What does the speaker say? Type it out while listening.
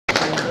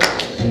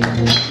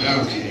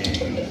Okay,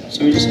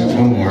 so we just have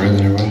one more and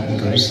then everyone can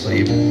go to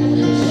sleep. I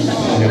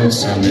know it's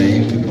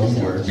Sunday, we both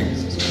work.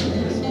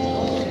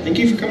 Thank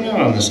you for coming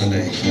out on this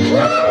Sunday.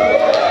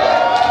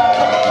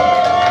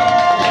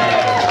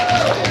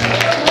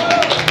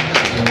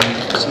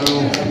 So,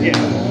 yeah.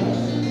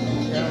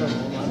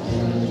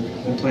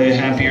 We'll play a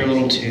happier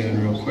little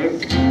tune real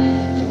quick.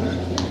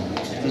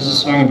 This is a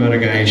song about a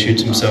guy who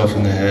shoots himself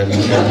in the head and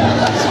his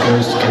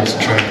ghost gets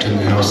trapped in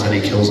the house that he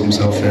kills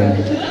himself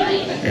in.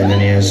 And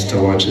then he has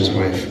to watch his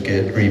wife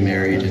get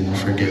remarried and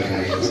forget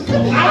who he is.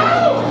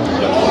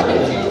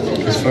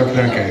 Because fuck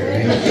that guy,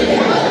 right?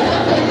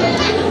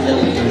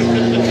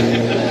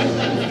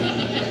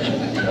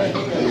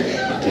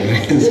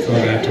 It's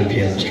called After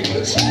Piano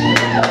Strings.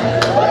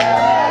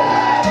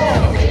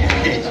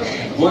 Okay.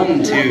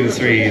 1, 2,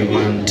 3,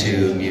 1,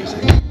 2,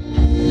 music.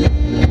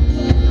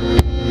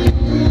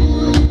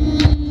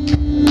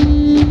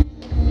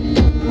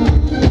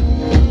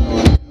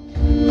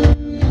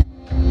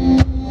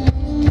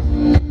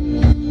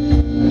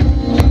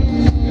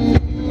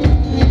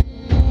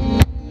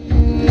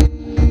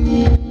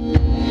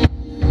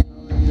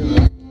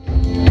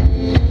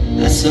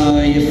 I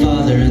saw your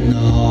father in the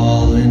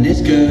hall, and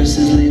his ghost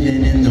is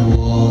living in the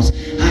walls.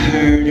 I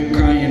heard him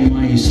crying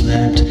while you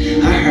slept.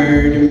 I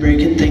heard him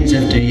breaking things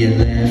after you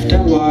left. I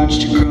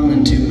watched you crawl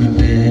into my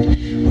bed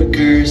with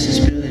curses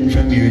spilling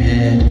from your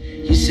head.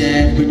 You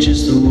said we're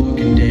just the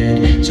walking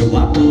dead, so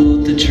I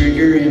pulled the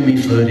trigger and we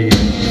floated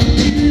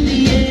into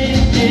the air,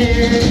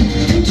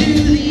 into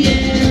the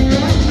air,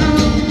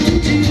 oh,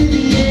 into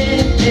the air,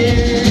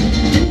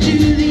 into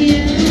the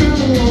air,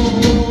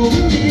 oh,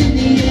 in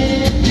the air.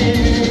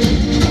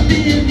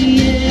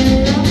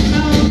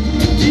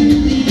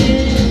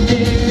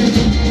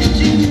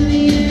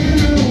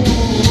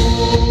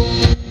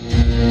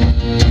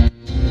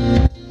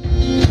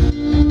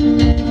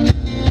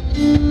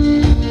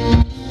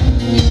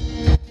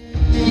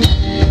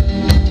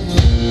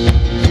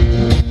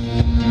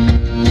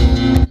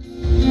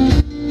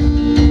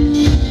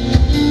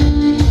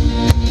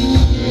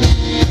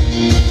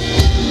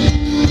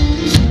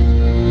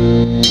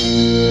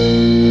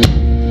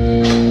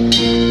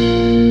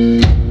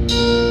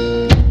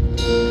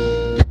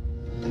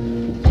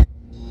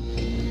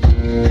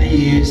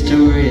 Used to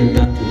worry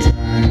about the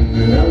time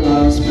that I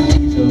lost my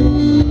teeth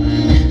along the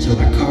line, so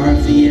I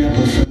carved the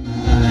apple from my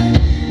eye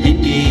and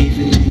gave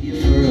it to you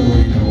for a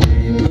win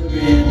away. Blood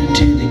ran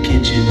into the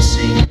kitchen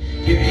sink,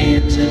 your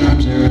hands and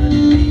arms are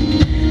running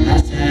pink. I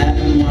sat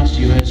and watched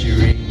you as your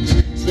rings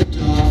slipped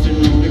off and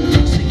rolled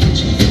across the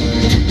kitchen floor.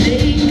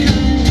 They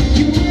cut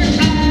your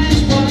eyes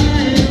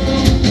wide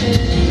open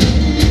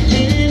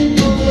and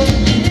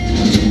bored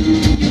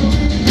into your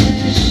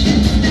flesh.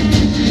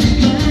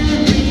 My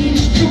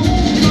reach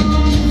torn.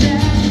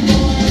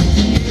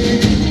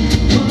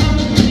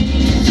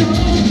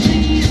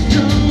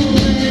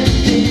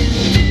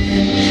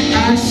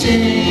 I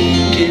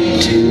sank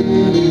into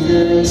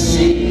the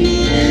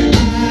sea.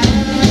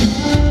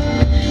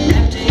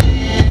 Wrapped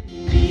in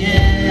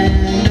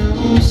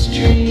piano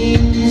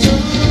strings.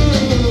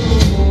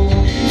 Oh,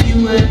 few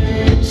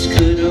words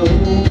could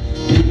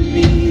open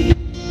me.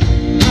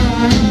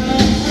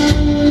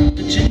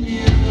 But you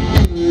knew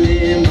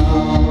them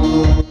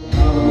all.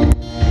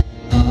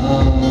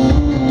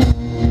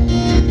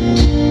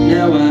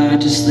 Now I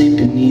just sleep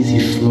beneath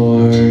your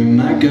floor.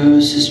 My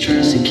ghost just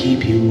tries to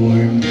keep you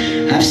warm.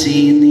 I've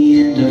seen the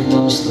end, I've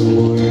lost the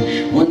war.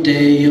 One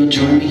day you'll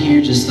join me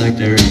here just like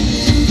the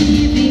rest.